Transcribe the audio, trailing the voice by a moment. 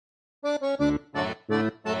It's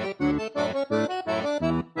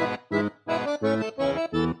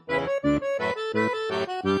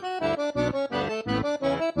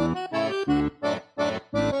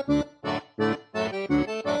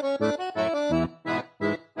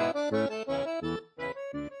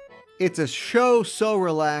a show so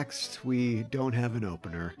relaxed we don't have an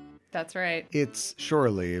opener. That's right. It's Shore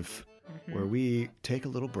Leave, where we take a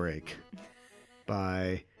little break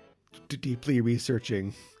by deeply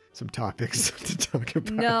researching some topics to talk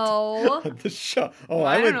about on the show. Oh, well,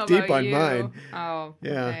 I went deep on mine. Oh,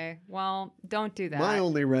 yeah. Okay. Well, don't do that. My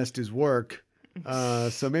only rest is work.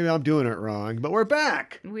 So maybe I'm doing it wrong. But we're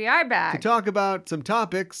back. We are back. To talk about some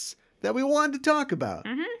topics that we wanted to talk about.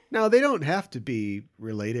 Mm-hmm. Now, they don't have to be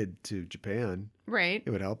related to Japan. Right. It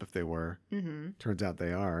would help if they were. Mm-hmm. Turns out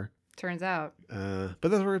they are. Turns out. But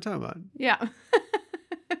that's what we're talking about. Yeah.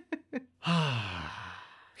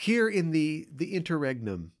 Here in the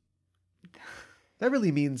interregnum. That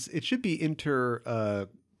really means it should be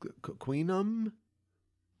queenum.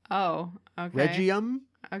 Oh, okay. Regium.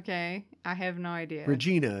 Okay, I have no idea.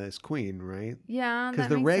 Regina is queen, right? Yeah, because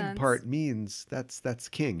the reg part means that's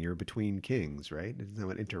king. You're between kings, right? Isn't that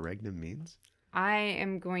what interregnum means? I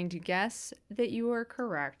am going to guess that you are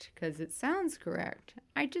correct because it sounds correct.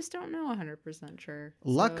 I just don't know 100% sure.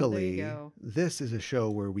 Luckily, so this is a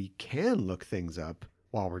show where we can look things up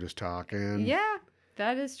while we're just talking. Yeah,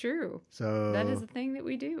 that is true. So that is a thing that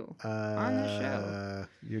we do on the show.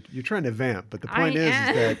 You're trying to vamp, but the point is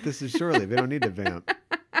that this is Shore Leave. They don't need to vamp.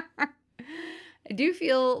 I do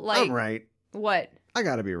feel like I'm right. What? I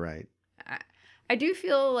gotta be right. I do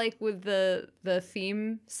feel like with the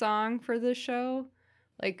theme song for this show,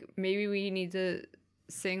 like maybe we need to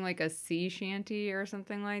sing like a sea shanty or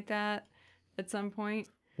something like that at some point.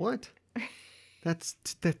 What? That's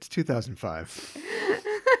 2005.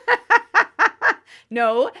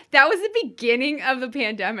 No, that was the beginning of the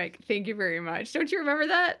pandemic. Thank you very much. Don't you remember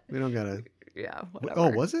that? We don't gotta. Yeah, whatever. Oh,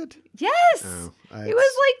 was it? Yes. Oh, it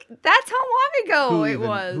was like, that's how long ago it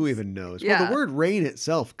was. Who even knows? Yeah. Well, the word reign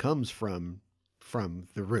itself comes from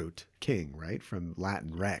the root king, right? From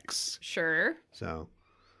Latin rex. Sure. So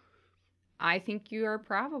I think you are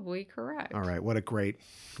probably correct. All right. What a great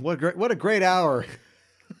hour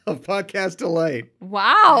of podcast delight.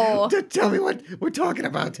 Wow. Tell me what we're talking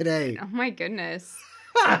about today. Oh my goodness.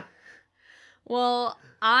 Well,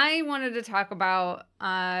 I wanted to talk about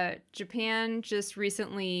Japan just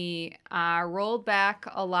recently rolled back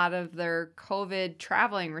a lot of their COVID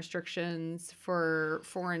traveling restrictions for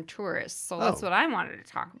foreign tourists. So that's what I wanted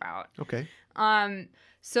to talk about. Okay.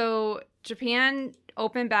 So Japan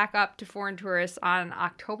opened back up to foreign tourists on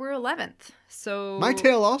October 11th. So my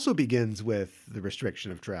tale also begins with the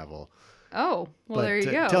restriction of travel. Oh, well, there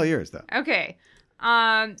you go. Tell yours, though. Okay.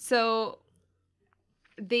 So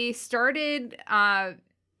they started...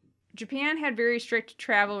 Japan had very strict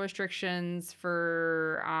travel restrictions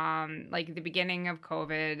for like the beginning of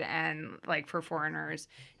COVID and like for foreigners.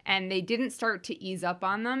 And they didn't start to ease up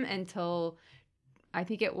on them until I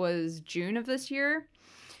think it was June of this year.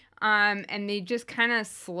 And they just kind of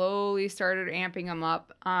slowly started amping them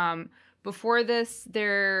up. Before this,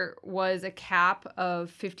 there was a cap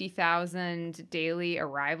of 50,000 daily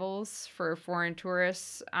arrivals for foreign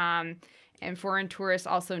tourists. And foreign tourists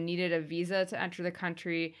also needed a visa to enter the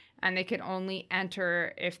country, and they could only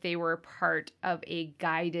enter if they were part of a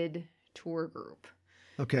guided tour group.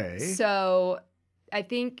 Okay. So I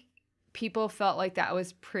think people felt like that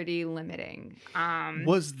was pretty limiting.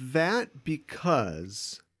 Was that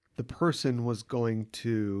because the person was going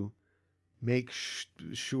to make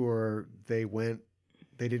sure they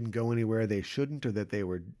didn't go anywhere they shouldn't, or that they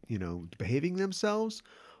were, behaving themselves?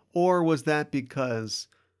 Or was that because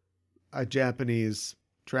a Japanese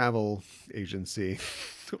travel agency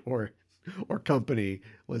or company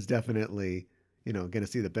was definitely, going to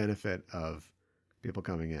see the benefit of people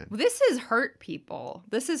coming in? Well, this has hurt people.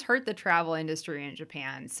 This has hurt the travel industry in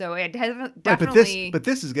Japan. So it has definitely. Right, but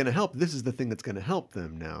this is going to help. This is the thing that's going to help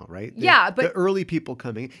them now, right? But the early people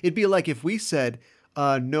coming. It'd be like if we said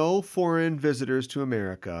no foreign visitors to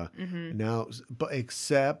America now, but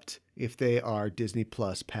except if they are Disney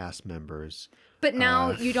Plus Pass members. But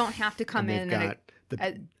now you don't have to come in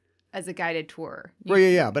as a guided tour.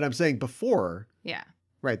 Yeah. But I'm saying before. Yeah.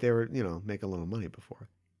 Right. They were, make a little money before.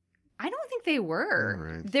 I don't think they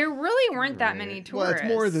were. Right. There really weren't that many tourists. Well, it's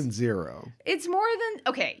more than zero. It's more than...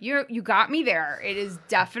 Okay, you got me there. It is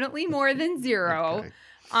definitely more than zero.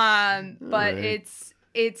 Okay. But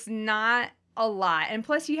it's not a lot. And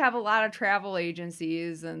plus you have a lot of travel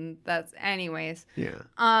agencies, and that's... Anyways. Yeah.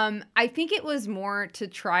 I think it was more to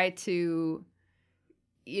try to...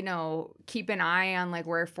 keep an eye on like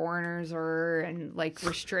where foreigners are and like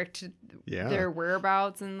restrict their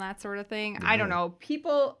whereabouts and that sort of thing. I don't know.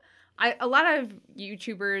 A lot of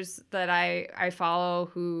YouTubers that I follow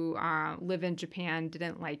who live in Japan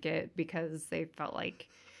didn't like it because they felt like,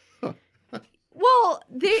 well,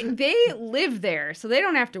 they live there, so they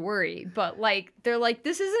don't have to worry. But like, they're like,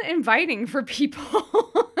 this isn't inviting for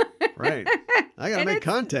people. Right. I gotta make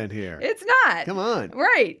content here. It's not. Come on.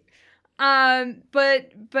 Right.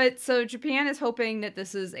 But so Japan is hoping that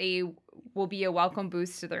this will be a welcome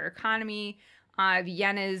boost to their economy. The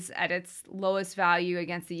yen is at its lowest value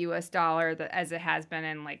against the U.S. dollar as it has been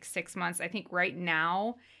in like 6 months. I think right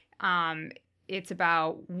now, it's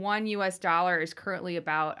about $1 is currently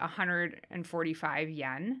about 145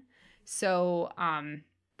 yen. So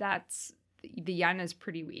the yen is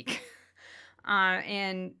pretty weak.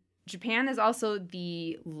 And Japan is also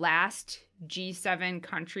the last G7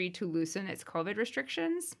 country to loosen its COVID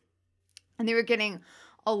restrictions. And they were getting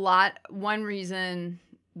one reason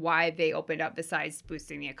why they opened up besides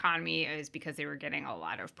boosting the economy is because they were getting a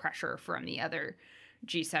lot of pressure from the other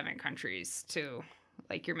G7 countries to,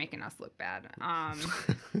 like, you're making us look bad.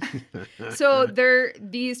 So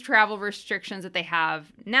these travel restrictions that they have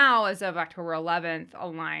now as of October 11th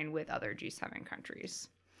align with other G7 countries.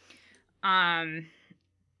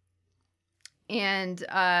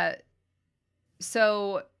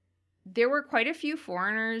 So there were quite a few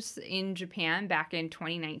foreigners in Japan back in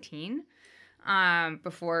 2019.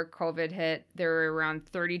 Before COVID hit, there were around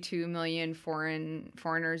 32 million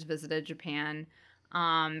foreigners visited Japan.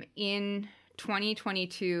 In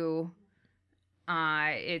 2022,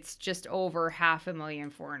 it's just over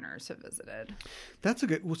 500,000 foreigners have visited. That's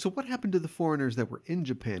so what happened to the foreigners that were in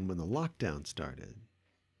Japan when the lockdown started?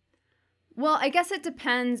 Well, I guess it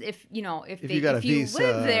depends if you live there,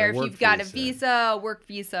 if you've got a visa, work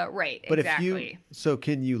visa, right? But exactly. So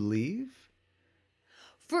can you leave?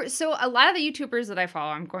 So a lot of the YouTubers that I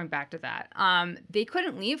follow, I'm going back to that. They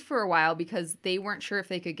couldn't leave for a while because they weren't sure if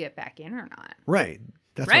they could get back in or not. Right.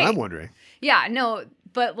 That's what I'm wondering. Yeah, no,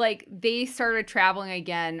 but like they started traveling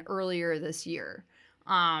again earlier this year,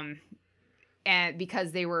 and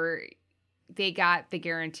because they got the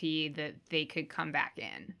guarantee that they could come back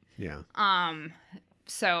in. Yeah.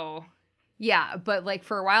 So yeah, but like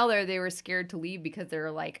for a while there, they were scared to leave because they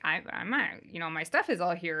were like, I'm not, my stuff is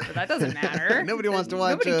all here, but that doesn't matter. Nobody wants to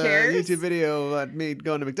watch a YouTube video about me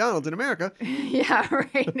going to McDonald's in America. Yeah,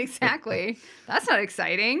 right. Exactly. That's not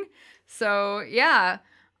exciting. So yeah.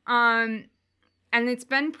 And it's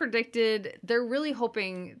been predicted, they're really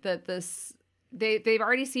hoping that they've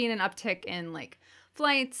already seen an uptick in like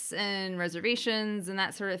flights and reservations and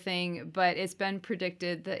that sort of thing, but it's been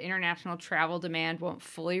predicted that international travel demand won't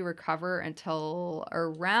fully recover until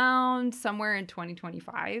around somewhere in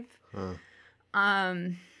 2025.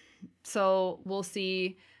 So we'll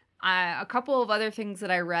see. A couple of other things that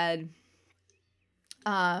I read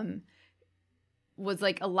was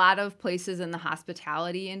like a lot of places in the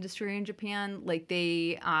hospitality industry in Japan, like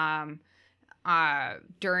they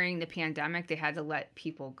during the pandemic, they had to let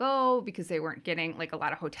people go because they weren't getting, like, a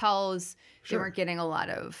lot of hotels. Sure. They weren't getting a lot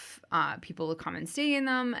of people to come and stay in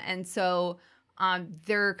them. And so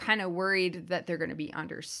they're kind of worried that they're going to be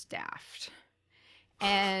understaffed.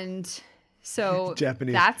 And so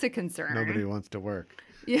Japanese, that's a concern. Nobody wants to work.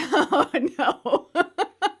 Yeah, no.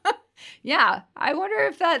 Yeah, I wonder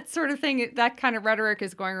if that sort of thing, that kind of rhetoric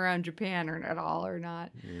is going around Japan at all or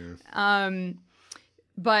not. Yeah.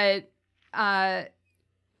 But a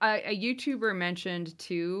YouTuber mentioned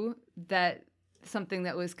too that something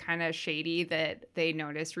that was kind of shady that they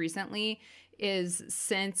noticed recently is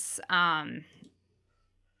since Japan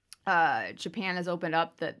has opened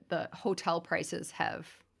up, that the hotel prices have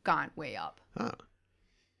gone way up. Huh.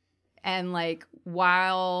 And like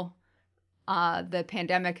while the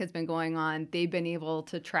pandemic has been going on, they've been able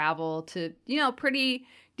to travel to, pretty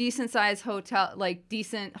decent sized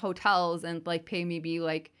decent hotels and like pay maybe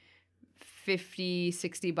like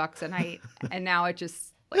 $50-$60 a night. And now it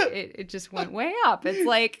just it just went way up. It's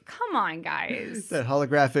like, come on, guys. That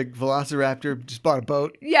holographic velociraptor just bought a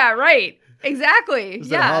boat. Yeah, right. Exactly. Is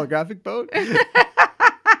that a holographic boat?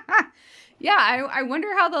 Yeah, I wonder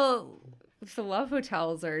how the love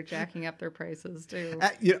hotels are jacking up their prices too.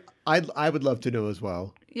 I would love to know as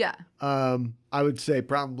well. Yeah. I would say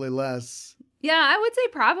probably less. Yeah, I would say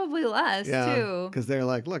probably less too. Because they're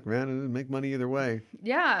like, look, man, it doesn't make money either way.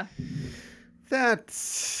 Yeah.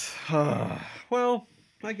 That's well,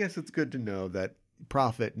 I guess it's good to know that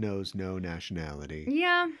profit knows no nationality.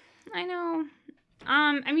 Yeah, I know.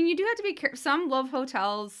 I mean, you do have to be careful. Some love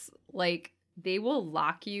hotels, like, they will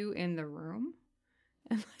lock you in the room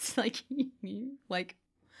unless, like, you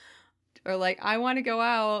or like, I want to go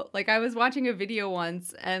out. Like I was watching a video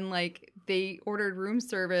once and like they ordered room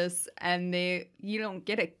service and you don't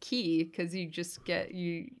get a key because you just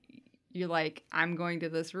you're like, I'm going to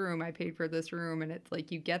this room. I paid for this room. And it's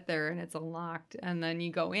like you get there and it's unlocked and then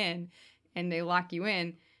you go in and they lock you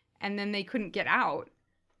in and then they couldn't get out.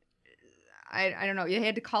 I don't know. You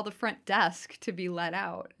had to call the front desk to be let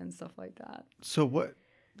out and stuff like that. So what,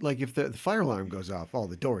 like if the fire alarm goes off, all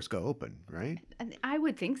the doors go open, right? I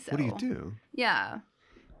would think so. What do you do? Yeah.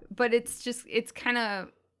 But it's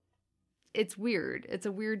weird. It's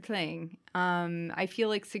a weird thing. I feel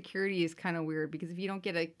like security is kind of weird because if you don't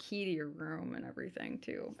get a key to your room and everything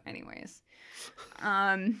too. Anyways.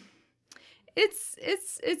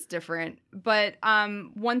 It's different, but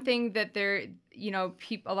one thing that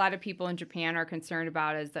a lot of people in Japan are concerned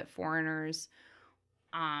about is that foreigners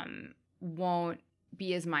won't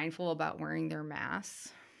be as mindful about wearing their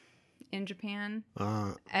masks in Japan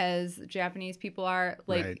as Japanese people are.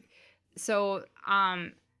 Like, right. So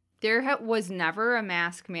there was never a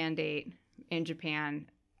mask mandate in Japan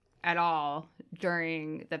at all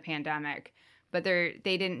during the pandemic. But they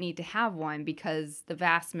didn't need to have one because the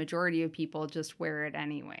vast majority of people just wear it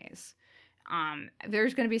anyways.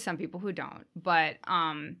 There's going to be some people who don't. But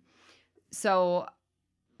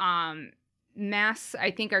masks,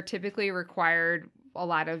 I think, are typically required a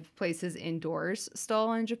lot of places indoors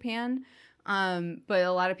still in Japan. But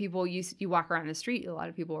a lot of people, you walk around the street, a lot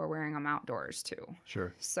of people are wearing them outdoors too.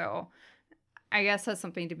 Sure. So I guess that's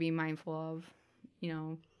something to be mindful of.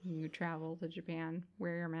 When you travel to Japan,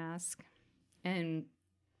 wear your mask. And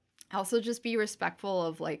also just be respectful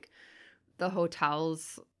of like the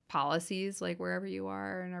hotel's policies, like wherever you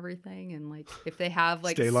are and everything. And like if they have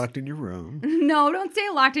like stay locked in your room. No, don't stay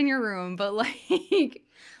locked in your room. But like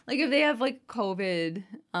if they have like COVID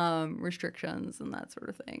restrictions and that sort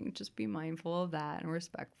of thing, just be mindful of that and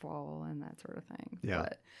respectful and that sort of thing. Yeah.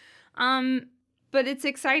 But it's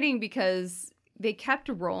exciting because they kept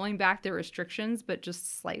rolling back the restrictions, but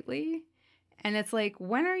just slightly. And it's like,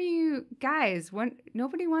 when are you guys? When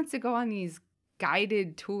nobody wants to go on these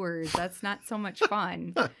guided tours. That's not so much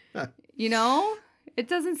fun. It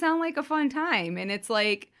doesn't sound like a fun time. And it's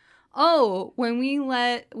like, oh, when we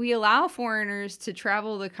allow foreigners to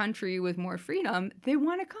travel the country with more freedom, they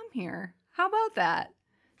want to come here. How about that?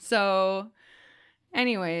 So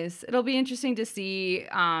anyways, it'll be interesting to see,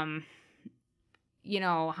 how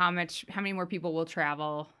many more people will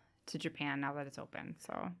travel to Japan now that it's open.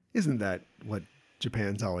 So isn't that what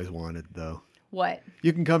Japan's always wanted, though? What?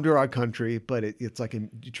 You can come to our country, but it's like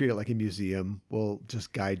you treat it like a museum. We'll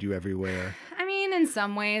just guide you everywhere. I mean, in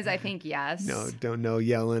some ways, I think yes. No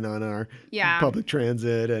yelling on our public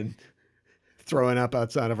transit and throwing up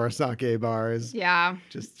outside of our sake bars. Yeah.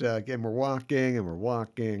 Just again, we're walking and we're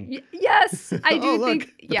walking. Yes, I do think.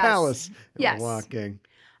 Look, the palace. And yes, we're walking.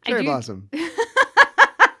 Cherry blossom.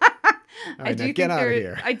 All right, now get out of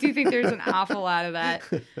here. I do think there's an awful lot of that.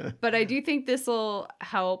 But I do think this will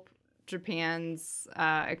help Japan's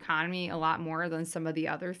economy a lot more than some of the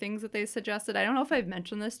other things that they suggested. I don't know if I've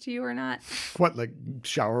mentioned this to you or not. What, like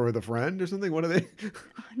shower with a friend or something? What are they?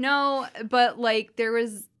 No, but like there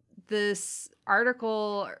was this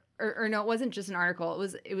article, or no, it wasn't just an article.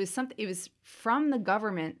 It was something. It was from the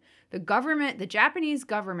government. The Japanese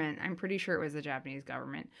government, I'm pretty sure it was the Japanese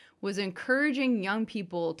government, was encouraging young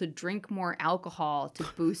people to drink more alcohol to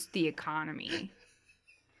boost the economy.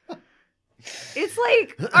 It's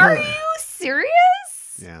like, are you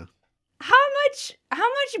serious? Yeah. How much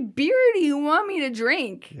beer do you want me to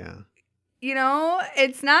drink? Yeah.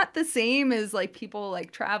 It's not the same as like people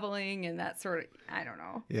like traveling and that sort of, I don't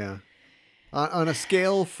know. Yeah. On a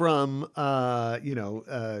scale from,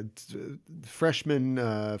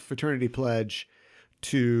 freshman fraternity pledge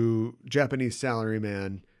to Japanese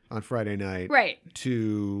salaryman on Friday night, right,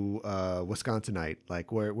 to Wisconsinite,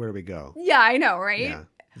 like where do we go? Yeah, I know, right? Yeah.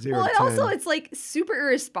 0 well, to and 10. also it's like super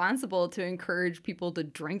irresponsible to encourage people to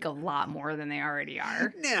drink a lot more than they already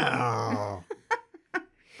are. No.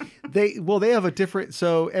 They have a different,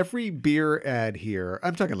 so every beer ad here,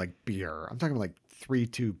 I'm talking like beer, I'm talking like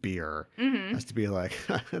 3-2 beer, has to be like,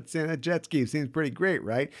 that jet ski seems pretty great,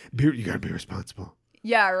 right? Beer, you gotta be responsible.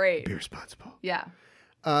 Yeah, right. Be responsible. Yeah.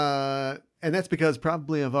 And that's because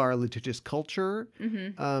probably of our litigious culture.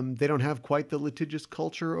 They don't have quite the litigious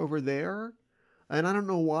culture over there. And I don't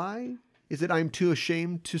know why. Is it I'm too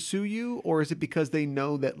ashamed to sue you? Or is it because they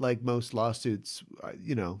know that like most lawsuits,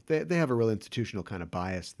 they have a real institutional kind of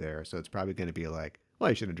bias there. So it's probably going to be like, well,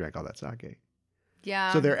 you shouldn't have drank all that sake.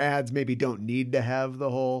 Yeah. So their ads maybe don't need to have the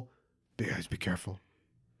whole, guys, be careful.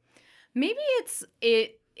 Maybe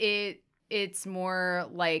it it's more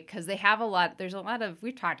like, because they have there's a lot of,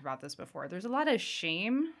 we've talked about this before, there's a lot of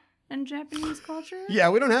shame in Japanese culture. Yeah,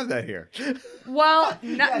 we don't have that here. Well,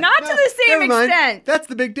 not to the same extent. That's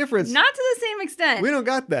the big difference. Not to the same extent. We don't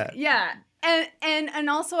got that. Yeah. And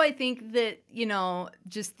also I think that, you know,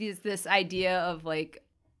 just this idea of like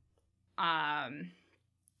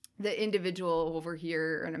the individual over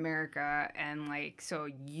here in America, and like, so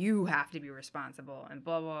you have to be responsible and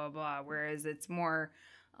blah blah blah, whereas it's more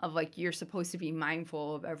of like, you're supposed to be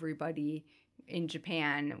mindful of everybody in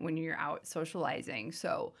Japan when you're out socializing.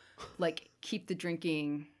 So like, keep the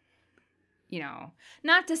drinking, you know,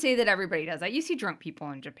 not to say that everybody does that. You see drunk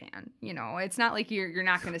people in Japan, you know, it's not like you're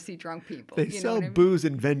not going to see drunk people. They sell booze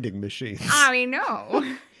in vending machines. I mean,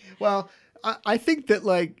 no. Well, I think that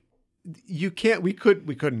like, we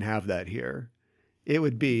couldn't have that here. It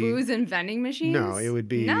would be booze and vending machines. No, it would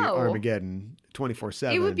be Armageddon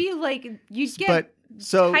 24/7. It would be like, you'd get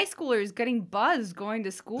high schoolers getting buzzed going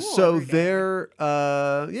to school. So they're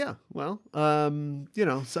you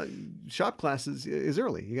know, shop classes is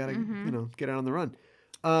early. You got to you know, get out on the run.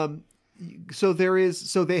 So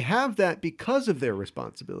they have that because of their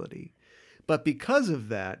responsibility, but because of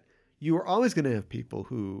that, you are always going to have people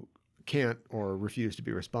who can't or refuse to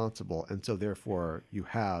be responsible, and so therefore you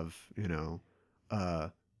have, you know,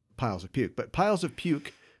 piles of puke. But piles of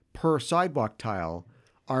puke per sidewalk tile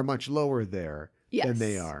are much lower there than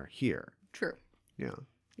they are here. True. Yeah.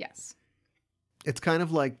 Yes. It's kind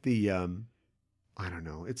of like the I don't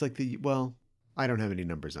know. It's like well, I don't have any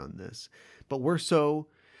numbers on this, but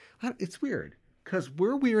it's weird because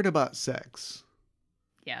we're weird about sex.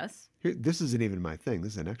 Yes. This isn't even my thing.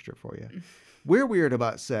 This is an extra for you. We're weird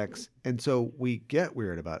about sex, and so we get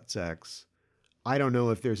weird about sex. I don't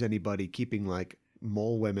know if there's anybody keeping like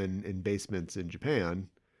mole women in basements in Japan.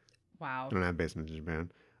 Wow. Don't have basements in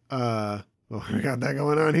Japan. Well, we got that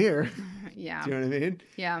going on here. Yeah. Do you know what I mean?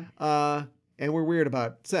 Yeah. And we're weird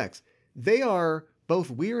about sex. They are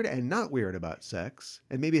both weird and not weird about sex,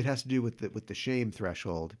 and maybe it has to do with the shame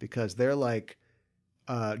threshold, because they're like,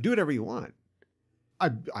 do whatever you want. I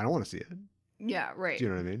don't want to see it. Yeah, right. Do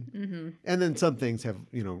you know what I mean? Mm-hmm. And then some things have,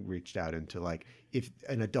 you know, reached out into like, if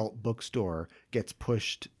an adult bookstore gets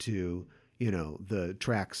pushed to, you know, the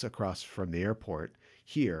tracks across from the airport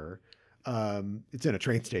here, it's in a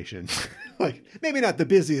train station, like maybe not the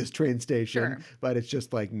busiest train station, but it's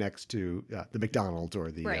just like next to the McDonald's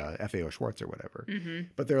or the FAO Schwartz or whatever. Mm-hmm.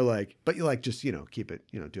 But they're like, but you like, just, you know, keep it,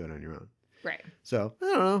 you know, do it on your own. Right. So I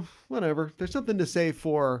don't know, whatever. There's something to say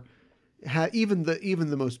for even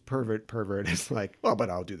the most pervert is like, well,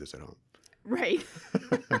 but I'll do this at home. Right.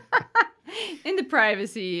 In the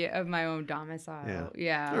privacy of my own domicile.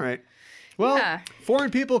 Yeah. All right. Well,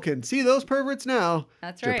 foreign people can see those perverts now.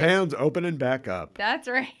 That's right. Japan's opening back up. That's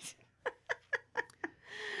right.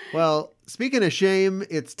 Well, speaking of shame,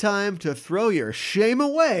 it's time to throw your shame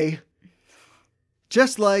away.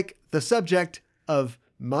 Just like the subject of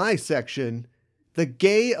my section, the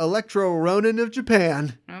gay Electro Ronin of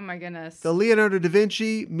Japan. Oh my goodness. The Leonardo da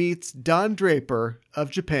Vinci meets Don Draper of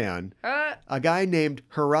Japan. A guy named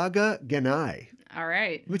Hiraga Gennai. All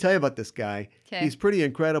right. Let me tell you about this guy. Okay. He's pretty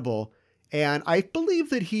incredible. And I believe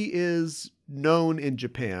that he is known in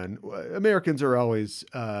Japan. Americans are always,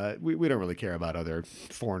 we don't really care about other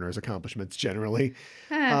foreigners' accomplishments generally.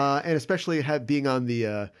 And especially being on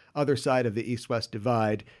the other side of the East-West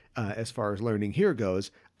divide as far as learning here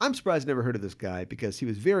goes. I'm surprised I never heard of this guy because he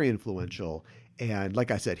was very influential. And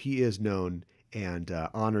like I said, he is known and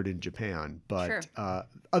honored in Japan. But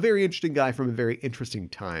a very interesting guy from a very interesting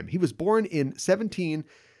time. He was born in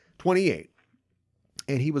 1728.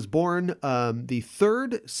 And he was born the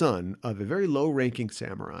third son of a very low-ranking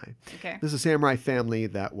samurai. Okay. This is a samurai family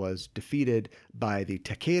that was defeated by the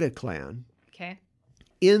Takeda clan. Okay.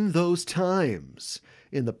 In those times,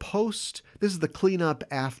 in the this is the cleanup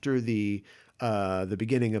after the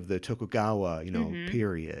beginning of the Tokugawa,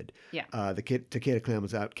 period. Yeah. The Takeda clan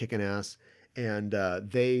was out kicking ass, and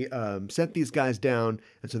they sent these guys down,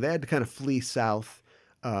 and so they had to kind of flee south,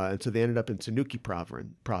 and so they ended up in Tsunuki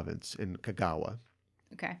province in Kagawa.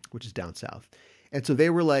 Okay. Which is down south. And so they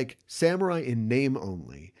were like samurai in name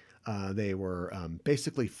only. They were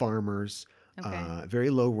basically farmers, very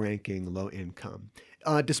low ranking, low income.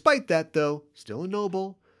 Despite that, though, still a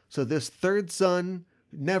noble. So this third son,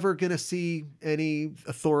 never going to see any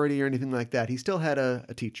authority or anything like that. He still had a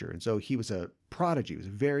teacher. And so he was a prodigy. He was a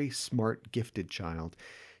very smart, gifted child.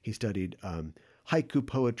 He studied haiku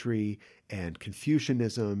poetry and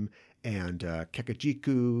Confucianism and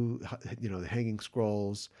Kekajiku, the hanging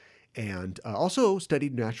scrolls, and also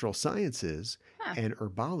studied natural sciences and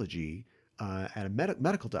herbology at a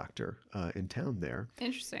medical doctor in town there,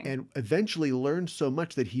 Interesting. and eventually learned so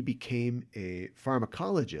much that he became a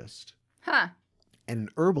pharmacologist Huh. and an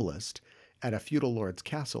herbalist at a feudal lord's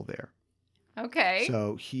castle there. Okay.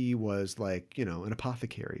 So he was like, an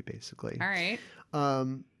apothecary, basically. All right.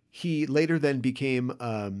 He later then became,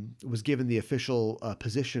 was given the official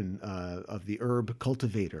position of the herb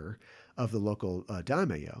cultivator of the local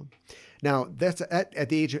daimyo. Now, that's at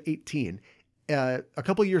the age of 18. A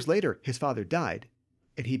couple years later, his father died,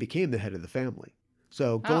 and he became the head of the family.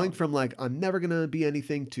 So going from like, I'm never going to be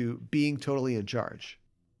anything to being totally in charge.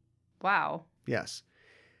 Wow. Yes.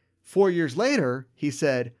 4 years later, he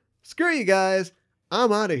said, screw you guys,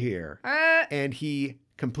 I'm out of here. And he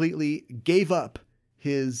completely gave up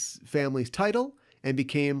his family's title and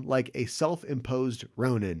became like a self-imposed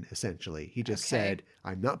Ronin, essentially. He just said,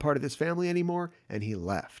 I'm not part of this family anymore, and he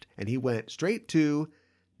left. And he went straight to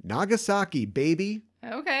Nagasaki, baby.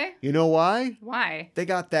 Okay. You know why? Why? They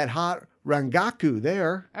got that hot rangaku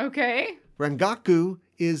there. Okay. Rangaku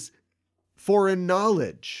is foreign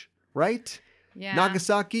knowledge, right? Yeah.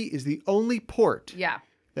 Nagasaki is the only port Yeah.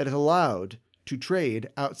 that is allowed to trade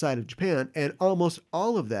outside of Japan, and almost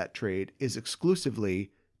all of that trade is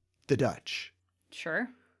exclusively the Dutch. Sure.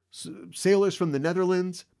 Sailors from the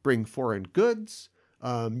Netherlands bring foreign goods.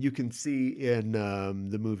 You can see in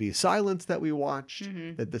the movie Silence that we watched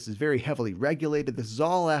that this is very heavily regulated. This is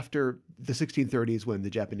all after the 1630s when the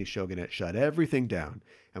Japanese shogunate shut everything down,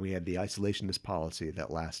 and we had the isolationist policy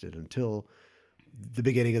that lasted until the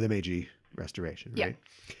beginning of the Meiji Restoration, right?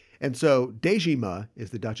 Yeah. And so Dejima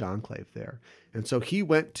is the Dutch enclave there. And so he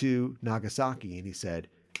went to Nagasaki and he said,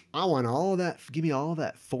 I want all of that. Give me all of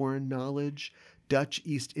that foreign knowledge. Dutch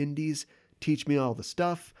East Indies, teach me all the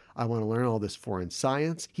stuff. I want to learn all this foreign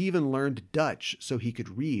science. He even learned Dutch so he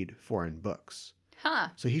could read foreign books. Huh.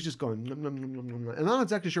 So he's just going, nom, nom, nom, nom, nom. And I'm not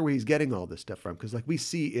exactly sure where he's getting all this stuff from. Because like we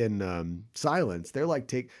see in Silence, they're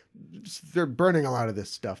like they're burning a lot of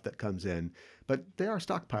this stuff that comes in. But they are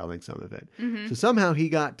stockpiling some of it. Mm-hmm. So somehow he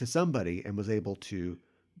got to somebody and was able to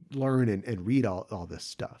learn and read all this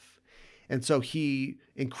stuff. And so he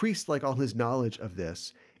increased like all his knowledge of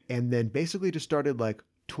this and then basically just started like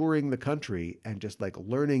touring the country and just like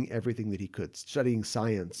learning everything that he could, studying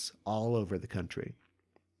science all over the country.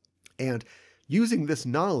 And using this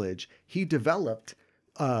knowledge, he developed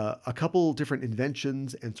a couple different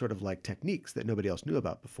inventions and sort of like techniques that nobody else knew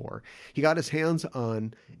about before. He got his hands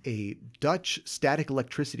on a Dutch static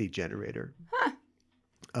electricity generator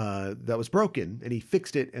that was broken, and he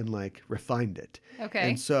fixed it and like refined it. Okay.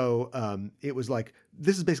 And so it was like,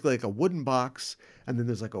 this is basically like a wooden box, and then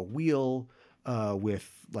there's like a wheel with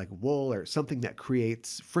like wool or something that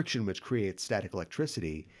creates friction, which creates static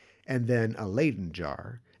electricity, and then a Leyden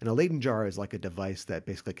jar. And a Leyden jar is like a device that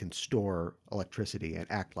basically can store electricity and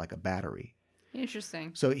act like a battery.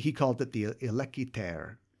 Interesting. So he called it the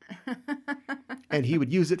elekiter. And he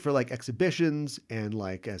would use it for like exhibitions and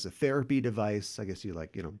like as a therapy device. I guess you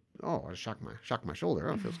like, I shocked my shoulder.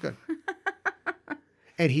 Oh, it feels good.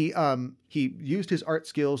 And he used his art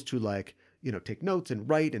skills to like, take notes and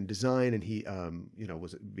write and design. And he,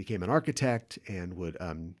 became an architect and would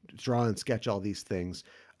draw and sketch all these things.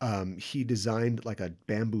 He designed like a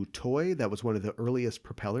bamboo toy that was one of the earliest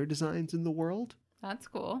propeller designs in the world. That's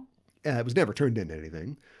cool. It was never turned into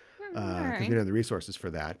anything because right. we didn't have the resources for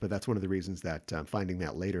that. But that's one of the reasons that finding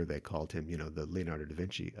that later, they called him, the Leonardo da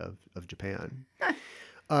Vinci of Japan.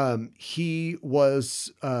 He went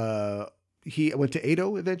to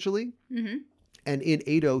Edo eventually. Mm-hmm. And in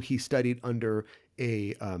Edo, he studied under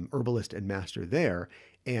a herbalist and master there.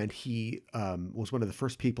 And he was one of the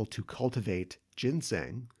first people to cultivate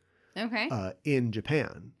ginseng in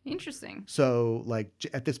Japan. Interesting. So like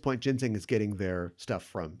at this point, ginseng is getting their stuff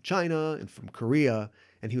from China and from Korea.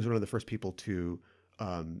 And he was one of the first people to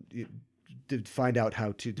find out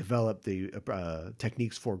how to develop the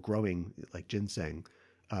techniques for growing like ginseng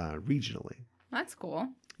regionally. That's cool.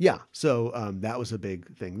 Yeah, so that was a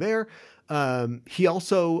big thing there. He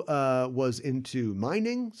also was into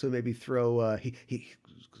mining, so maybe he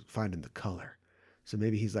finding the color. So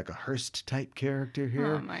maybe he's like a Hearst type character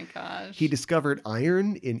here. Oh my gosh. He discovered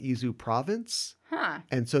iron in Izu province. Huh.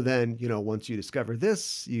 And so then, once you discover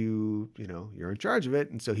this, you're in charge of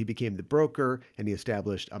it. And so he became the broker and he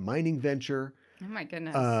established a mining venture. Oh my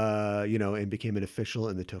goodness. And became an official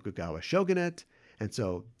in the Tokugawa shogunate. And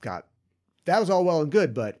so that was all well and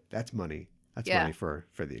good, but that's money. That's money for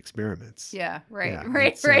the experiments. Yeah, right, yeah.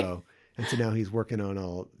 right. And so now he's working on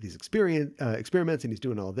all these experiments and he's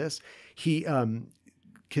doing all this. He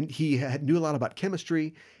knew a lot about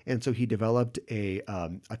chemistry, and so he developed a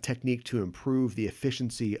technique to improve the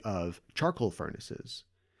efficiency of charcoal furnaces.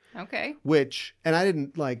 Okay. which, and I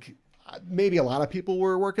didn't like, maybe a lot of people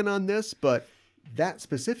were working on this, but that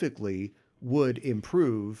specifically would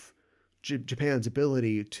improve Japan's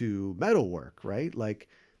ability to metalwork, right? Like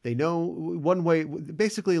they know one way,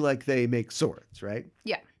 basically like they make swords, right?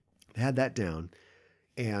 Yeah. They had that down.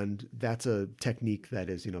 And that's a technique that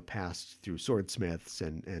is, passed through swordsmiths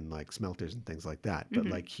and like smelters and things like that. But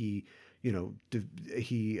like he,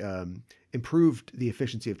 he improved the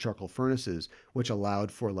efficiency of charcoal furnaces, which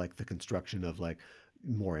allowed for like the construction of like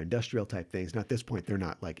more industrial type things. Now at this point, they're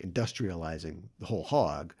not like industrializing the whole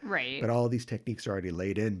hog, Right. but all of these techniques are already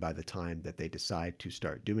laid in by the time that they decide to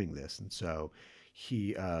start doing this. And so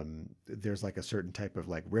he, there's like a certain type of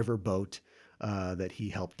like river boat that he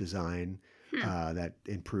helped design. That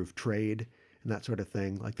improved trade and that sort of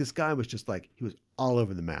thing. Like this guy was just like, he was all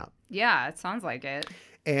over the map. Yeah, it sounds like it.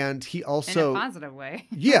 And he also... In a positive way.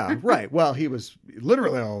 Yeah, right. Well, he was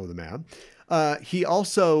literally all over the map. He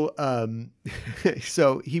also...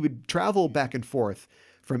 so he would travel back and forth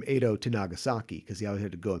from Edo to Nagasaki because he always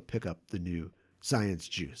had to go and pick up the new science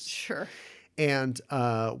juice. Sure. And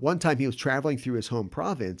one time he was traveling through his home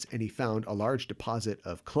province and he found a large deposit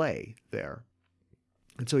of clay there.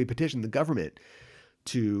 And so he petitioned the government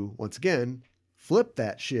to, once again, flip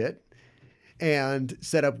that shit and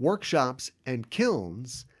set up workshops and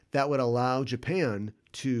kilns that would allow Japan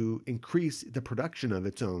to increase the production of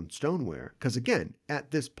its own stoneware. Because again,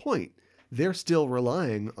 at this point, they're still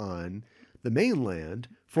relying on the mainland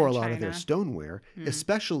for a lot of their stoneware,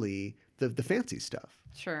 especially the fancy stuff.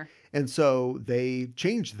 Sure. And so they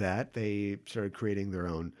changed that. They started creating their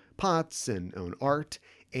own pots and own art.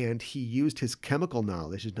 And he used his chemical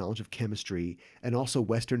knowledge, his knowledge of chemistry, and also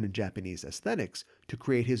Western and Japanese aesthetics to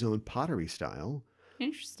create his own pottery style.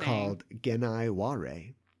 Interesting. Called Gennai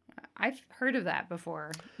Ware. I've heard of that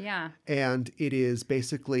before. Yeah. And it is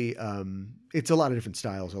basically, it's a lot of different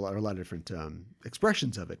styles, a lot of different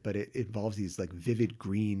expressions of it, but it involves these like vivid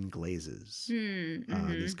green glazes.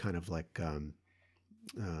 These kind of like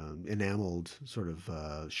enameled, sort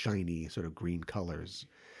of shiny, sort of green colors.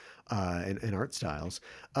 And art styles.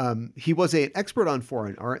 He was an expert on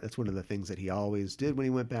foreign art. That's one of the things that he always did when he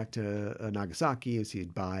went back to Nagasaki, is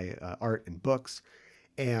he'd buy art and books.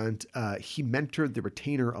 And he mentored the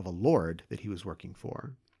retainer of a lord that he was working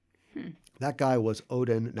for. That guy was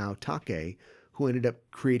Oden Naotake, who ended up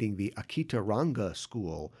creating the Akita Ranga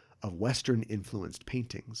school of Western-influenced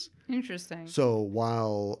paintings. Interesting. So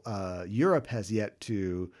while Europe has yet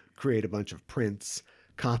to create a bunch of prints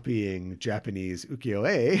copying Japanese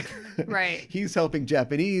ukiyo-e, right? He's helping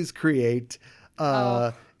Japanese create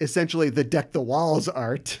essentially the deck the walls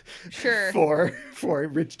art, sure, for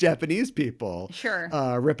rich Japanese people, sure,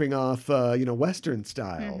 ripping off Western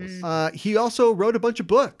styles. He also wrote a bunch of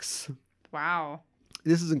books. Wow,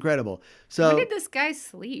 this is incredible. So when did this guy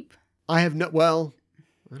sleep? I don't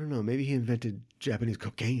know. Maybe he invented Japanese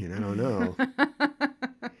cocaine. I don't know.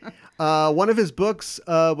 One of his books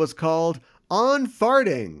was called On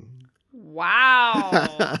Farting.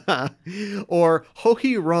 Wow. Or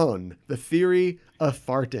Hohiron, the Theory of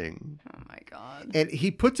Farting. Oh my God. And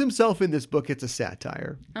he puts himself in this book. It's a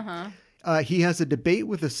satire. He has a debate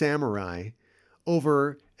with a samurai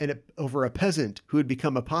over a peasant who had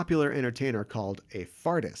become a popular entertainer called a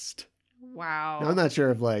fartist. Wow. Now, I'm not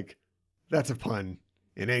sure if that's a pun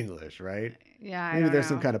in English, right? Yeah, Maybe there's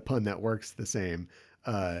some kind of pun that works the same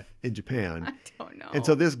in Japan. I don't know. And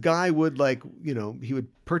so this guy would he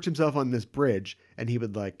would perch himself on this bridge and he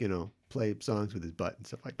would play songs with his butt and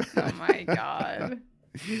stuff like that. Oh my God.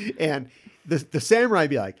 And the samurai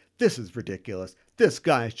be like, this is ridiculous. This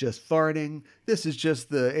guy's just farting. This is just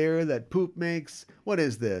the air that poop makes. What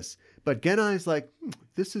is this? But Gennai's like,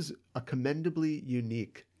 this is a commendably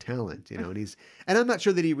unique talent, and I'm not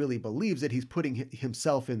sure that he really believes that he's putting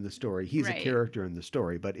himself in the story. He's a character in the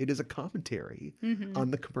story, but it is a commentary on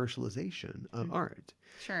the commercialization of art,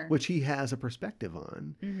 which he has a perspective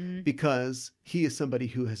on because he is somebody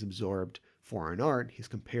who has absorbed foreign art. He's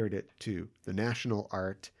compared it to the national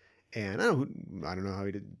art, and I don't know how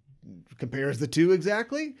he compares the two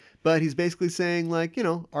exactly, but he's basically saying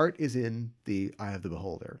art is in the eye of the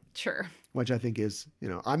beholder. Sure. Which I think is,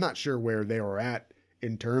 I'm not sure where they were at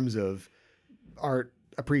in terms of art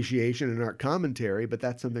appreciation and art commentary, but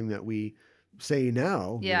that's something that we say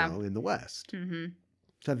now, in the West.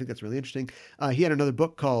 So I think that's really interesting. He had another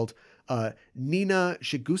book called Nina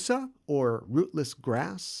Shigusa, or Rootless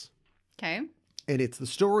Grass. Okay. And it's the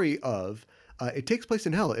story of, it takes place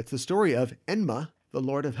in hell. It's the story of Enma, the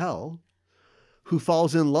Lord of Hell, who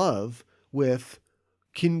falls in love with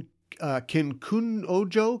Kinkunojo.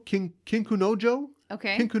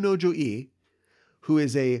 Okay. Kinkunojo-e, who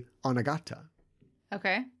is a Onagata.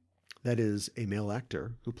 Okay. that is a male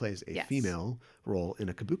actor who plays a Yes. female role in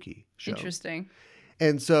a kabuki show. Interesting.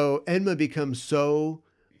 And so Enma becomes so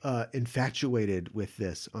infatuated with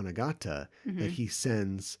this Onagata that he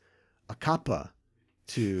sends a kappa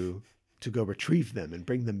to go retrieve them and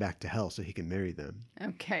bring them back to hell so he can marry them.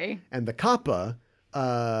 Okay. And the kappa,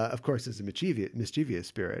 of course, is a mischievous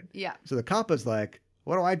spirit. Yeah. So the kappa's like,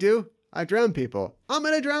 what do? I drown people. I'm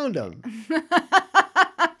going to drown them.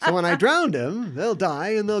 So when I drown them, they'll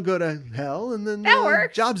die and they'll go to hell and then That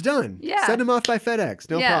works. Job's done. Yeah. Send them off by FedEx.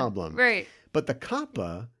 No problem. Right. But the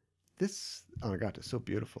kappa, this Onagata is so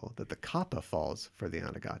beautiful that the kappa falls for the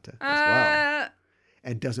Onagata as well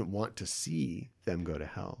and doesn't want to see them go to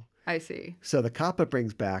hell. I see. So the kappa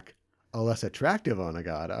brings back a less attractive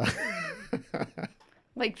Onagata.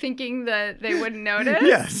 Like thinking that they wouldn't notice?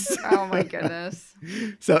 Yes. Oh my goodness.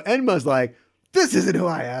 So Enma's like, this isn't who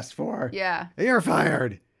I asked for. Yeah. You're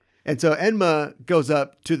fired. And so Enma goes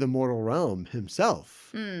up to the mortal realm himself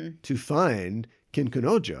to find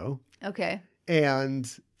Kinkunojo. Okay. And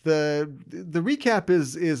the recap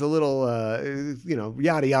is a little,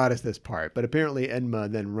 yada yada this part. But apparently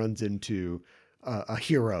Enma then runs into a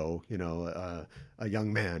hero, a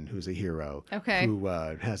young man who's a hero. Okay. Who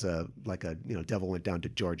has a devil went down to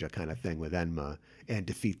Georgia kind of thing with Enma and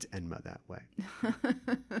defeats Enma that way.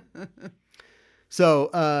 So,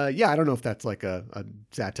 I don't know if that's like a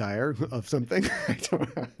satire of something. I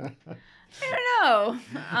don't know.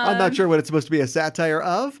 I'm not sure what it's supposed to be a satire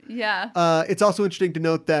of. Yeah. It's also interesting to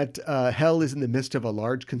note that Hell is in the midst of a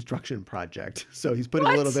large construction project. So he's putting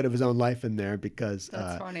a little bit of his own life in there because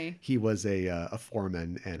That's funny. He was a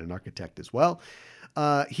foreman and an architect as well.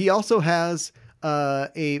 He also has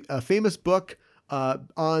a famous book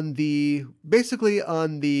on the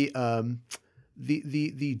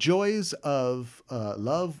joys of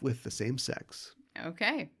love with the same sex.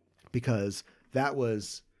 Okay. Because that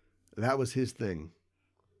was his thing.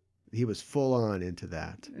 He was full on into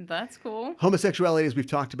that. That's cool. Homosexuality, as we've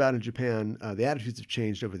talked about in Japan, the attitudes have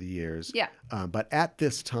changed over the years. Yeah. But at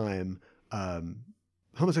this time,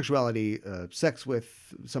 homosexuality, sex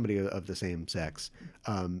with somebody of the same sex,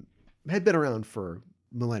 had been around for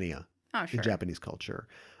millennia in Japanese culture.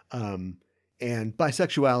 And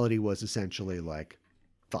bisexuality was essentially like,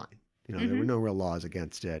 fine. There were no real laws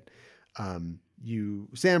against it.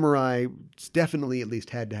 Samurai definitely at least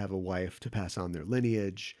had to have a wife to pass on their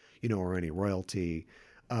lineage, or any royalty.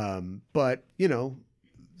 But,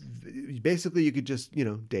 basically you could just,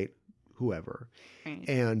 date whoever. Right.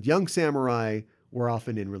 And young samurai were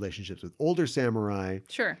often in relationships with older samurai.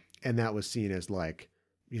 Sure. And that was seen as like,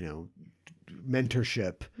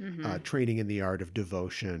 mentorship, training in the art of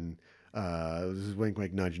devotion. This is wink,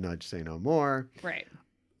 wink, nudge, nudge, say no more. Right.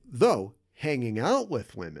 Though hanging out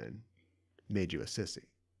with women made you a sissy.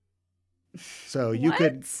 So you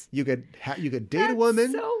could date a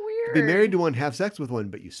woman, so weird. be married to one, have sex with one,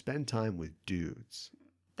 but you spend time with dudes.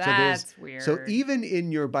 That's weird. So even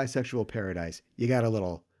in your bisexual paradise, you got a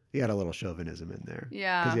little chauvinism in there.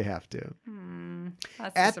 Yeah. Because you have to.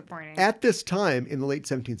 That's disappointing. At this time in the late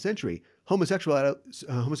 17th century,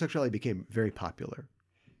 homosexuality became very popular.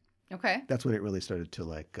 Okay. That's when it really started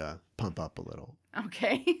to pump up a little.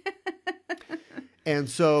 Okay. And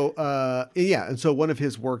so, and so one of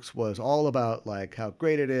his works was all about like how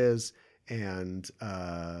great it is, and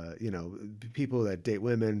people that date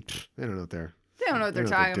women, they don't know what they're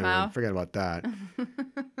talking about. Forget about that.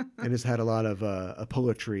 And it's had a lot of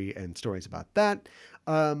poetry and stories about that.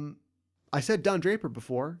 I said Don Draper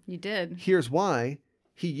before. You did. Here's why: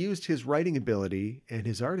 he used his writing ability and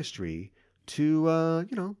his artistry to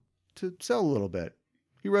to sell a little bit.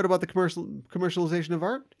 He wrote about the commercialization of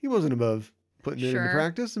art. He wasn't above putting it into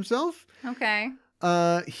practice himself. Okay.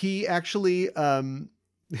 He actually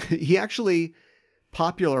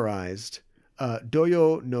popularized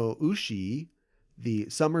Doyo no Ushi, the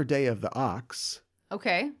summer day of the ox.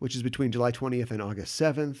 Okay. Which is between July 20th and August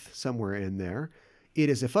 7th, somewhere in there. It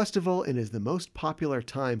is a festival and is the most popular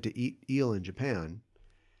time to eat eel in Japan.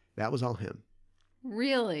 That was all him.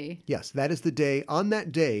 Really? Yes, that is the day. On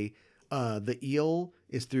that day, the eel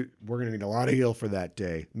is through. We're going to need a lot of eel for that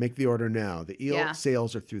day. Make the order now. The eel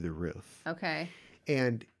sales are through the roof. Okay.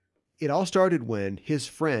 And it all started when his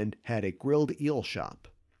friend had a grilled eel shop.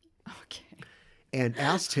 Okay. And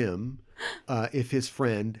asked him if his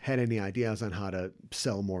friend had any ideas on how to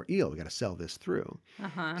sell more eel. We got to sell this through.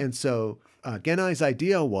 Uh-huh. And so Gennai's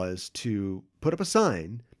idea was to put up a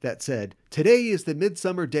sign that said, "Today is the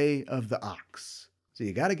midsummer day of the ox. So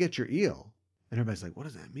you got to get your eel." And everybody's like, what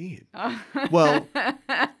does that mean? Well,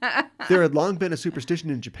 there had long been a superstition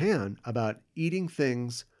in Japan about eating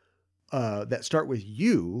things that start with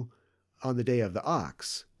U on the day of the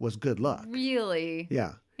ox was good luck. Really?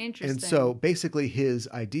 Yeah. Interesting. And so basically his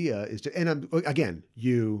idea is to, and again,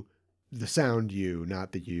 the sound you,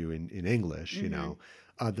 not the you in English, you know,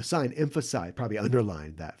 the sign emphasized, probably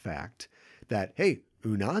underlined that fact that, hey,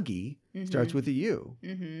 unagi starts with a U.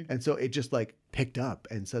 And so it just like picked up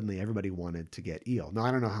and suddenly everybody wanted to get eel. Now,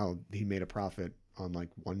 I don't know how he made a profit on like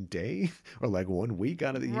one day or like 1 week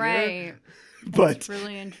out of the year. Right. But it's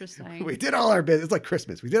really interesting. We did all our business. It's like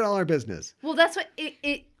Christmas. We did all our business. Well, that's what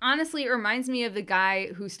it honestly, it reminds me of the guy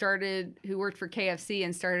who worked for KFC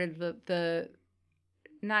and started the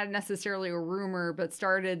not necessarily a rumor, but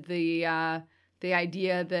started the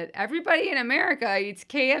idea that everybody in America eats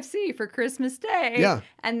KFC for Christmas Day. Yeah.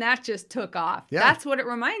 And that just took off. Yeah. That's what it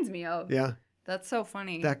reminds me of. Yeah. That's so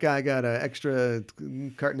funny. That guy got an extra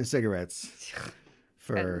carton of cigarettes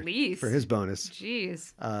At least. for his bonus.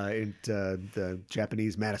 Jeez. In the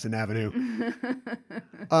Japanese Madison Avenue.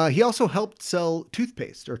 He also helped sell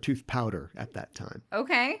toothpaste or tooth powder at that time.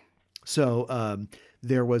 Okay. So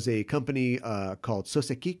there was a company called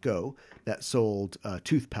Sosekiko that sold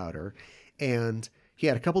tooth powder, and he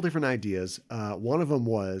had a couple different ideas. One of them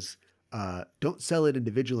was don't sell it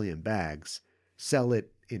individually in bags, sell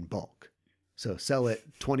it in bulk. So sell it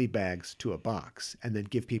 20 bags to a box and then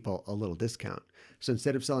give people a little discount. So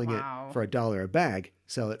instead of selling it for $1 a bag,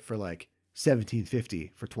 sell it for like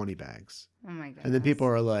 $17.50 for 20 bags. Oh my god. And then people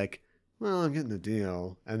are like, well, I'm getting the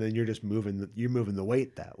deal. And then you're just moving the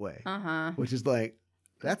weight that way. Which is like,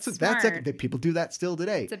 that's people do that still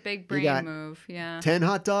today. It's a big brain move. Yeah. 10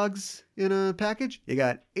 hot dogs in a package. You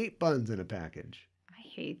got 8 buns in a package. I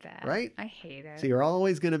hate that. Right? I hate it. So you're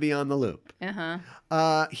always going to be on the loop.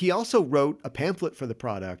 He also wrote a pamphlet for the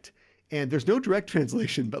product, and there's no direct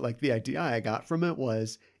translation, but like the idea I got from it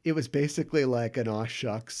was basically like an aw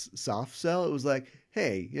shucks soft sell. It was like,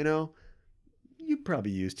 hey, you know, you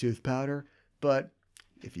probably use tooth powder, but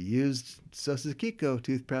if you used Sosekiko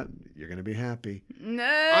tooth powder, you're going to be happy. No.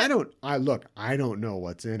 I don't know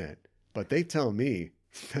what's in it, but they tell me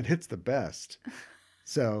that it's the best.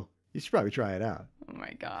 So you should probably try it out. Oh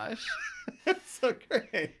my gosh. It's so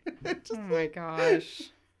great. Oh my gosh.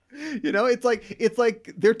 You know, it's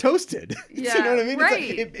like they're toasted. Yeah, you know what I mean? right.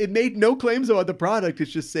 It's like it made no claims about the product.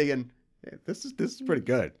 It's just saying, hey, this is pretty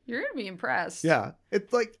good. You're gonna be impressed. Yeah.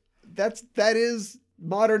 It's like that is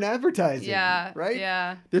modern advertising. Yeah. Right?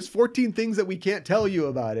 Yeah. There's 14 things that we can't tell you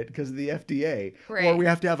about it because of the FDA. Right. Or we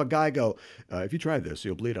have to have a guy go, if you try this,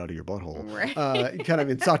 you'll bleed out of your butthole. Right. Kind of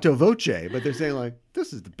in sotto voce, but they're saying like,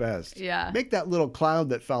 this is the best. Yeah. Make that little cloud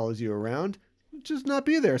that follows you around just not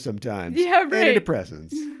be there sometimes. Yeah, right.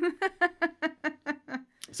 Antidepressants.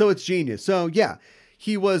 So it's genius. So yeah,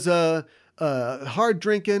 he was hard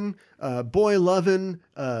drinking, boy loving,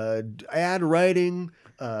 ad writing,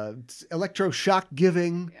 electroshock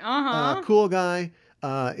giving, cool guy.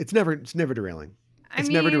 It's never derailing. It's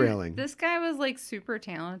never derailing. This guy was like super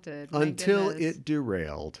talented. Until it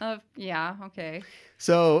derailed. Yeah, okay.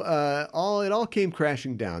 So it all came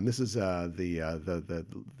crashing down. This is the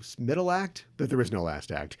middle act, but there is no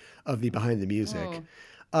last act of the Behind the Music.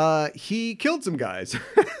 He killed some guys.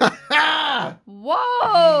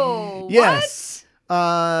 Whoa! Yes.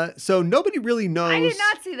 So nobody really knows. I did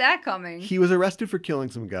not see that coming. He was arrested for killing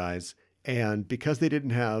some guys. And because they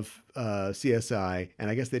didn't have CSI, and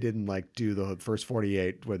I guess they didn't like do the first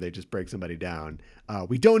 48 where they just break somebody down,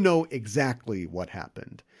 we don't know exactly what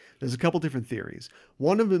happened. There's a couple different theories.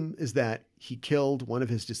 One of them is that he killed one of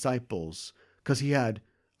his disciples because he had,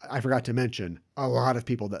 I forgot to mention, a lot of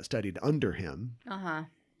people that studied under him.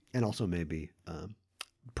 And also maybe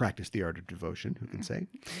practiced the art of devotion, who can say?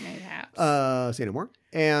 Mayhaps. Say no more.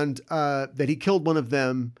 And that he killed one of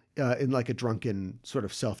them in like a drunken sort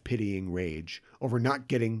of self-pitying rage over not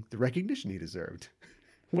getting the recognition he deserved.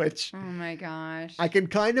 Which, oh my gosh, I can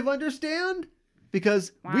kind of understand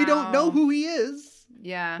because we don't know who he is.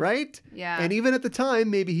 Yeah. Right? Yeah. And even at the time,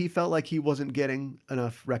 maybe he felt like he wasn't getting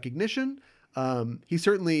enough recognition. He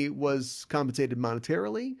certainly was compensated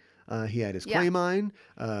monetarily. He had his clay mine.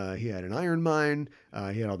 He had an iron mine.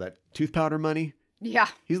 He had all that tooth powder money. Yeah.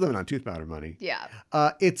 He's living on tooth powder money. Yeah.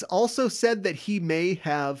 It's also said that he may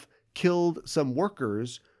have killed some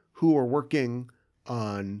workers who were working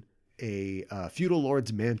on a feudal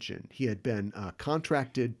lord's mansion. He had been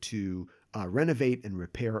contracted to renovate and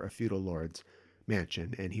repair a feudal lord's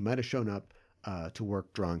mansion, and he might have shown up to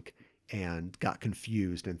work drunk and got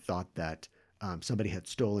confused and thought that somebody had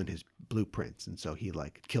stolen his blueprints, and so he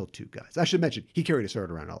like killed 2 guys. I should mention he carried a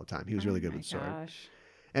sword around all the time. He was really good with the sword.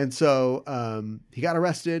 And so he got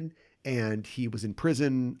arrested, and he was in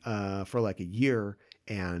prison for like a year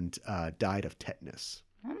and died of tetanus.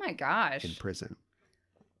 Oh my gosh. In prison.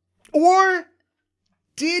 Or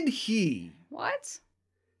did he? What?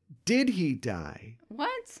 Did he die?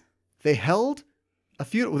 What? They held a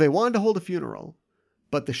funeral. They wanted to hold a funeral,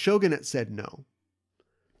 but the shogunate said no.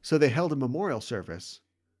 So they held a memorial service.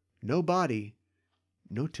 No body,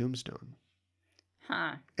 no tombstone.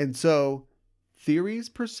 Huh. And so theories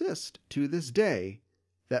persist to this day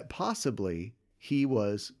that possibly he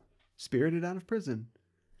was spirited out of prison.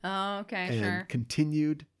 Oh, okay, and sure.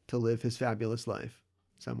 continued to live his fabulous life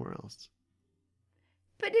somewhere else.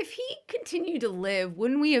 But if he continued to live,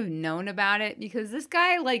 wouldn't we have known about it? Because this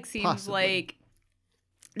guy, like, seems Possibly. like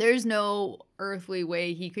there's no earthly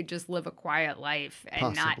way he could just live a quiet life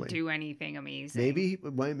and not Possibly. do anything amazing. Maybe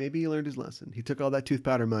he learned his lesson. He took all that tooth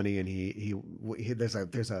powder money and he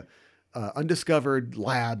there's a undiscovered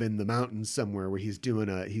lab in the mountains somewhere where he's doing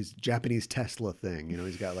he's Japanese Tesla thing. You know,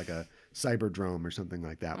 he's got like a cyberdrome or something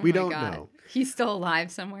like that. Oh We my don't God. know. He's still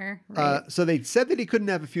alive somewhere, right? So they said that he couldn't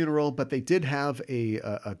have a funeral, but they did have a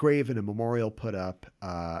grave and a memorial put up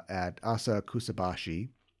at Asa Kusabashi.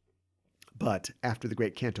 But after the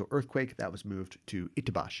Great Kanto earthquake, that was moved to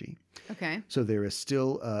Itabashi. Okay. So there is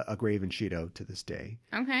still a grave in Shido to this day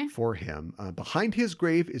Okay. for him. Behind his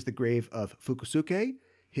grave is the grave of Fukusuke,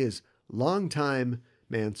 his longtime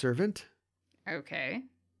manservant, Okay.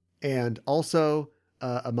 and also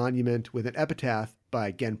a monument with an epitaph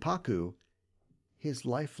by Genpaku, his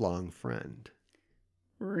lifelong friend.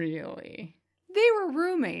 Really? They were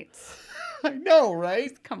roommates. I know,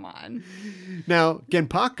 right? Come on. Now,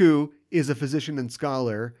 Genpaku is a physician and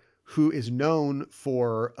scholar who is known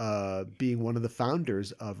for being one of the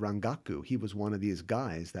founders of Rangaku. He was one of these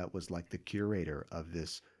guys that was like the curator of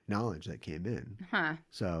this knowledge that came in. Huh.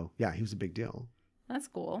 So, yeah, he was a big deal. That's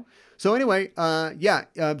cool. So anyway,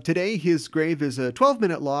 today his grave is a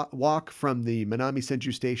 12-minute walk from the Minami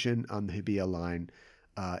Senju station on the Hibiya line.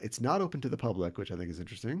 It's not open to the public, which I think is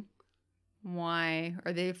interesting. Why?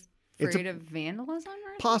 Are they afraid of vandalism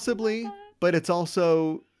or Possibly, something like that? but it's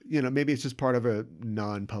also, maybe it's just part of a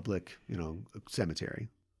non-public, cemetery.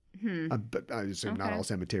 But I just say not Okay. all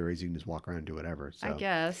cemeteries, you can just walk around and do whatever. So I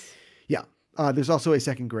guess. yeah. There's also a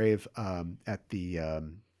second grave at the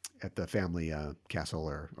family castle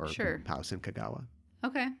or Sure. house in Kagawa.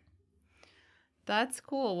 Okay. That's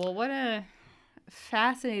cool. Well, what a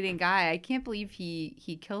fascinating guy. I can't believe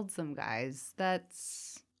he killed some guys. That's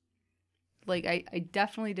like I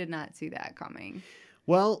definitely did not see that coming.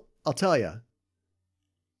 Well, I'll tell you,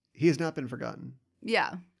 he has not been forgotten.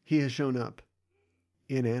 Yeah. He has shown up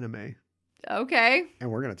in anime, Okay.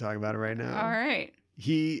 and we're going to talk about it right now. All right.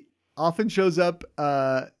 He often shows up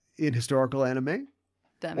in historical anime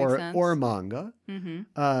That makes sense. or manga.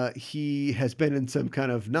 Mm-hmm. He has been in some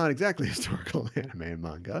kind of not exactly historical anime and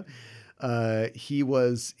manga. He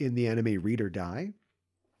was in the anime Read or Die,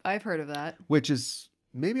 I've heard of that. which is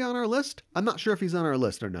maybe on our list. I'm not sure if he's on our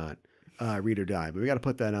list or not. Read or Die, but we got to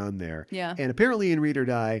put that on there. Yeah. And apparently in Read or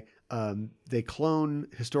Die, they clone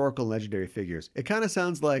historical legendary figures. It kind of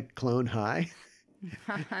sounds like Clone High,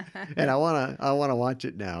 and I wanna watch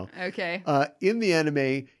it now. Okay. In the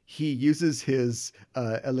anime, he uses his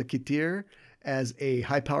Elikitir as a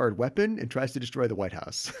high-powered weapon and tries to destroy the White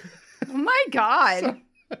House. Oh my God.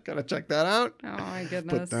 So, gotta check that out. Oh my But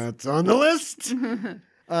goodness. that's on the list.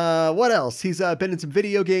 What else? He's been in some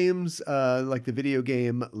video games, like the video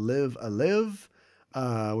game Live a Live,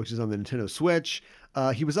 which is on the Nintendo Switch.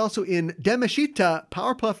 He was also in Demashita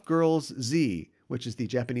Powerpuff Girls Z, which is the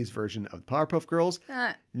Japanese version of Powerpuff Girls.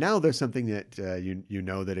 Now there's something that you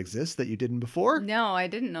know that exists that you didn't before. No, I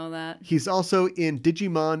didn't know that. He's also in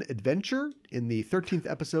Digimon Adventure in the 13th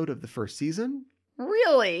episode of the first season.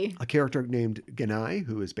 Really? A character named Gennai,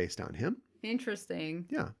 who is based on him. Interesting.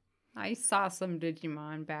 Yeah. I saw some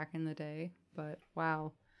Digimon back in the day, but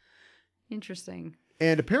wow. Interesting.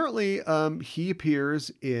 And apparently he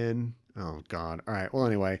appears in, oh God. All right. Well,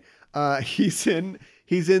 anyway, he's in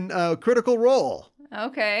Critical Role.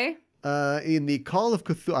 Okay. In the Call of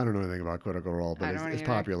Cthulhu, I don't know anything about Critical Role, but I don't it's either.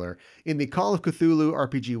 popular. In the Call of Cthulhu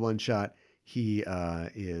RPG one-shot, he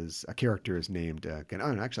is, a character is named,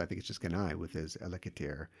 actually I think it's just Gennai with his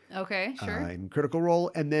Elikitir. Okay, sure. In Critical Role.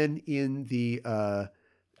 And then in the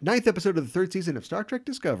 9th episode of the 3rd season of Star Trek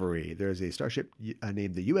Discovery, there's a starship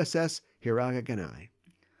named the USS Hiraga Gennai.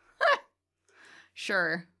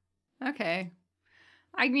 Sure. Okay.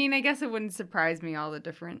 I mean, I guess it wouldn't surprise me all the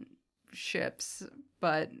different ships,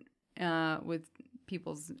 but with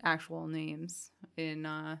people's actual names in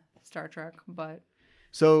Star Trek, but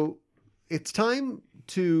So it's time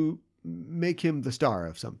to make him the star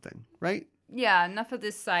of something, right? Yeah, enough of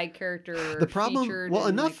this side character. The problem, featured well,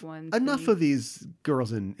 in, enough like, one enough thing. of these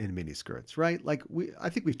girls in miniskirts, right? Like I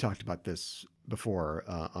think we've talked about this before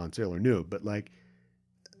on Sailor Noob, but like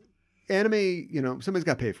anime, somebody's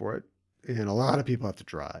got to pay for it, and a lot of people have to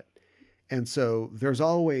draw it, and so there's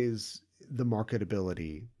always the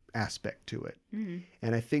marketability aspect to it. Mm-hmm.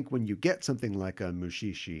 And I think when you get something like a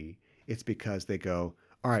Mushishi, it's because they go,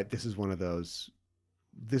 all right, this is one of those.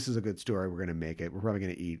 This is a good story. We're going to make it. We're probably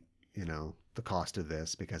going to eat, the cost of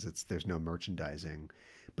this because there's no merchandising.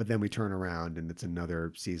 But then we turn around and it's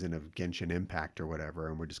another season of Genshin Impact or whatever,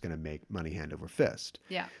 and we're just going to make money hand over fist.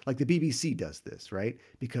 Yeah. Like the BBC does this, right?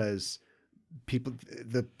 Because people,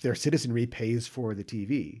 their citizenry pays for the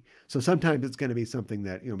TV. So sometimes it's going to be something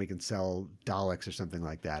that, we can sell Daleks or something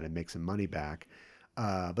like that and make some money back.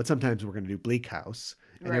 But sometimes we're going to do Bleak House,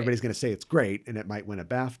 and everybody's going to say it's great and it might win a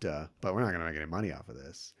BAFTA, but we're not going to make any money off of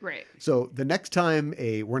this. Right. So the next time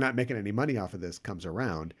we're not making any money off of this comes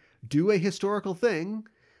around, do a historical thing.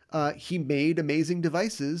 He made amazing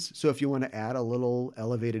devices. So if you want to add a little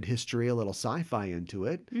elevated history, a little sci-fi into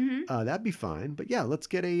it, that'd be fine. But yeah, let's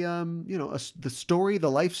get the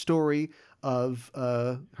life story of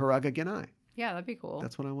Hiraga Gennai. Yeah, that'd be cool.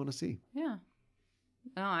 That's what I want to see. Yeah.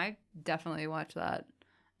 No, I definitely watch that.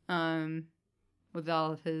 With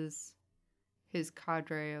all of his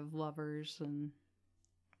cadre of lovers and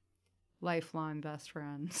lifelong best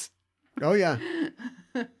friends. Oh yeah.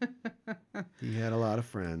 He had a lot of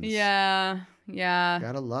friends. Yeah.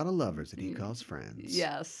 Got a lot of lovers that he calls friends.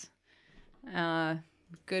 Yes.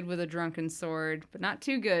 Good with a drunken sword, but not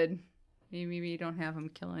too good. Maybe you don't have him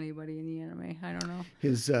kill anybody in the anime. I don't know.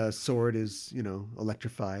 His sword is,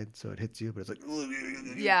 electrified, so it hits you, but it's like...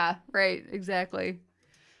 Yeah, right. Exactly.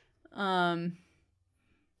 It's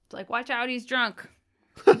like, watch out, he's drunk.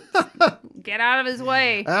 Get out of his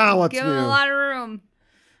way. What's Give new? him a lot of room.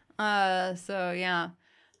 So yeah.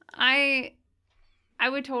 I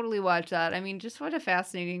would totally watch that. I mean, just what a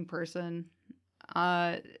fascinating person.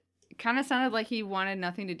 Kind of sounded like he wanted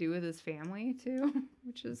nothing to do with his family too,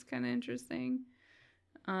 which is kind of interesting.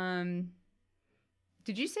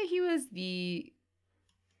 Did you say he was the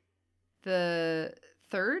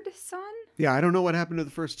third son? Yeah, I don't know what happened to the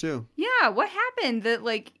first two. Yeah, what happened? That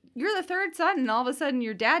like you're the third son, and all of a sudden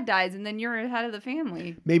your dad dies, and then you're head of the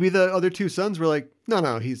family. Maybe the other two sons were like,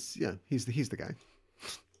 no, he's the guy.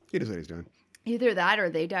 He knows what he's doing. Either that, or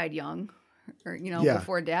they died young, or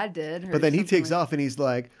before dad did. But then he takes off, and he's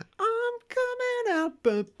like, I'm coming out.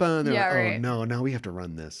 And they're like, right. Oh no, now we have to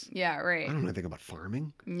run this. Yeah, right. I don't know anything about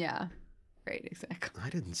farming. Yeah, right. Exactly. I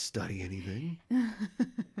didn't study anything.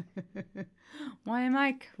 Why am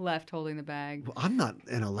I left holding the bag? Well, I'm not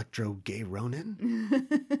an electro-gay Ronin.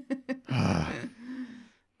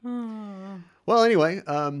 Oh. Well, anyway,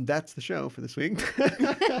 that's the show for this week.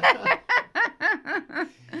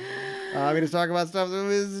 We just talk about stuff.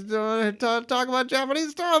 Talk about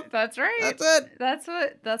Japanese stuff. That's right. That's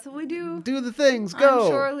it. That's what we do. Do the things. Go. On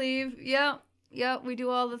shore leave. Yep. We do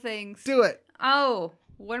all the things. Do it. Oh,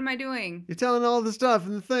 what am I doing? You're telling all the stuff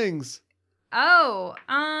and the things. Oh,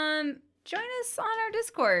 join us on our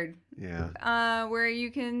Discord. Yeah. Where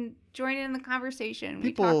you can join in the conversation. We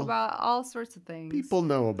People- talk about all sorts of things. People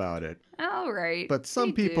know about it, All right. but some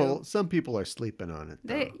they people do. are sleeping on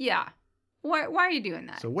it. Yeah. Why are you doing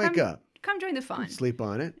that? So wake up. Come join the fun. Sleep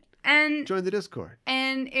on it. And Join the Discord.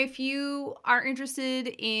 And if you are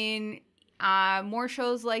interested in more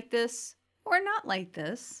shows like this or not like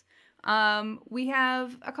this, we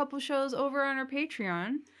have a couple shows over on our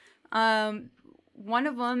Patreon. One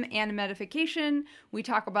of them, Animetification, we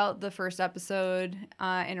talk about the first episode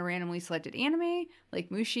in a randomly selected anime, like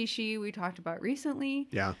Mushishi we talked about recently.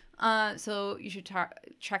 Yeah. So you should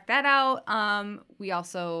check that out. We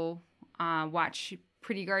also watch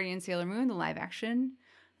Pretty Guardian Sailor Moon, the live action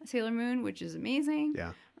Sailor Moon, which is amazing.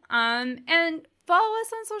 Yeah. And follow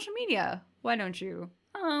us on social media. Why don't you?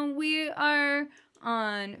 We are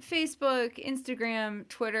on Facebook, Instagram,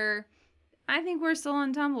 Twitter. I think we're still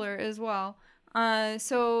on Tumblr as well.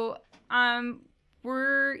 So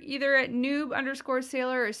we're either at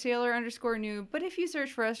noob_sailor or sailor_noob. But if you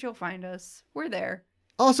search for us, you'll find us. We're there.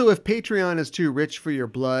 Also, if Patreon is too rich for your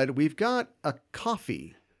blood, we've got a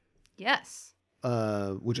coffee. Yes.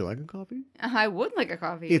 Would you like a coffee? I would like a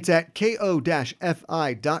coffee. It's at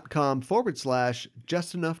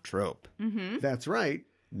ko-fi.com/justenough-trope. Mm-hmm. That's right.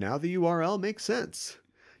 Now the URL makes sense.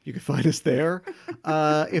 You can find us there.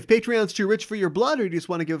 If Patreon's too rich for your blood, or you just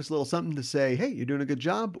want to give us a little something to say, hey, you're doing a good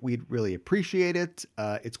job, we'd really appreciate it.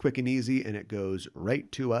 It's quick and easy, and it goes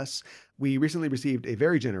right to us. We recently received a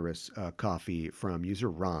very generous coffee from user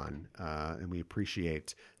Ron, and we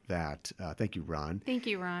appreciate that. Thank you, Ron. Thank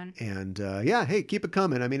you, Ron. And yeah, hey, keep it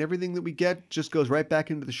coming. I mean, everything that we get just goes right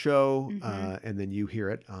back into the show, and then you hear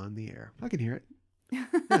it on the air. I can hear it. Yeah.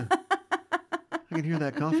 I can hear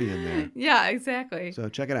that coffee in there. Yeah, exactly. So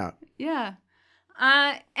check it out. Yeah.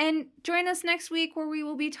 And join us next week where we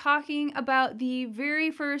will be talking about the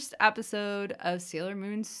very first episode of Sailor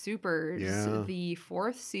Moon Supers, the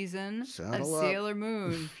 4th season Saddle of up. Sailor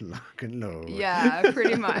Moon. Lock and load. Yeah,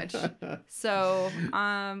 pretty much. So,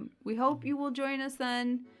 we hope you will join us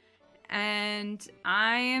then. And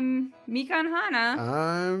I am Mikan Hana.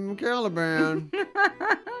 I'm Caliban.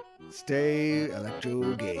 Stay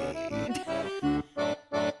electro gay.